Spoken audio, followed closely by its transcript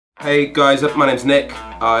Hey guys, my name's Nick.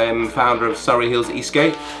 I'm founder of Surrey Hills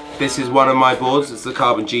Eastgate. This is one of my boards. It's the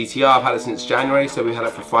Carbon GTR. I've had it since January, so we've had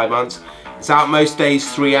it for 5 months. It's out most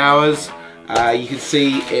days 3 hours. You can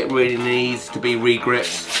see it really needs to be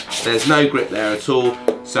re-gripped. There's no grip there at all,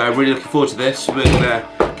 so I'm really looking forward to this. We're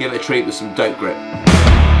gonna give it a treat with some dope grip.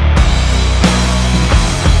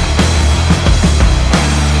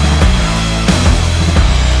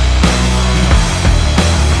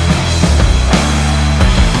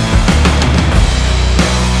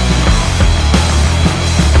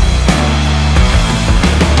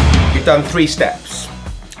 We've done 3 steps.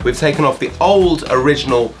 We've taken off the old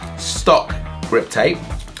original stock grip tape,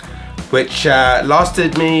 which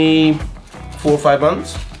lasted me 4 or 5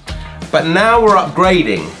 months. But now we're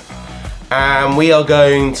upgrading and we are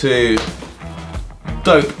going to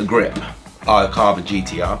dope the grip, our Carbon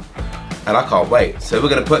GTR, and I can't wait. So we're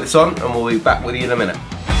going to put this on and we'll be back with you in a minute.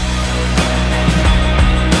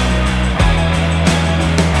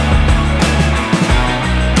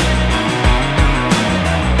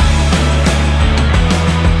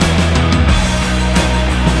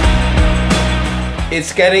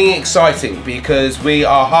 It's getting exciting because we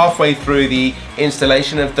are halfway through the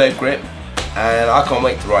installation of dope grip and I can't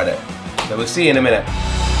wait to ride it. So we'll see you in a minute.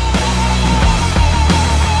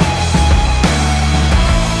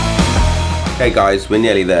 Okay guys, we're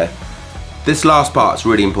nearly there. This last part's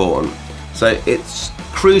really important. So it's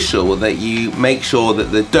crucial that you make sure that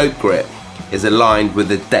the dope grip is aligned with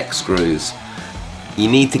the deck screws. You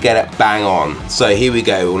need to get it bang on. So here we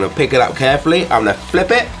go, we're gonna pick it up carefully. I'm gonna flip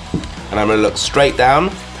it and I'm gonna look straight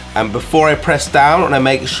down, and before I press down, I'm gonna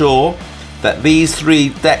make sure that these 3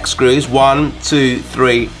 deck screws, 1, 2,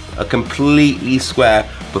 3, are completely square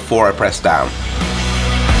before I press down.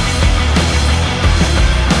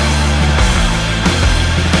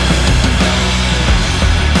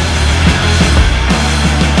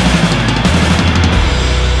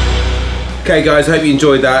 Okay guys, I hope you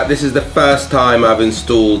enjoyed that. This is the first time I've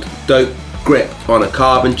installed dope grip on a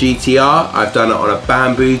Carbon GTR. I've done it on a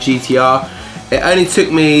bamboo GTR. It only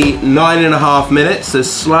took me 9.5 minutes, so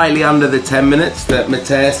slightly under the 10 minutes that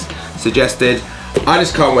Matthias suggested. I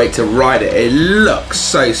just can't wait to ride it. It looks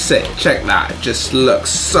so sick. Check that, it just looks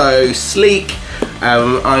so sleek.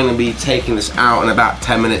 I'm gonna be taking this out in about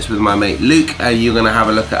 10 minutes with my mate Luke, and you're gonna have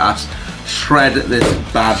a look at us shred this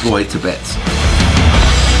bad boy to bits.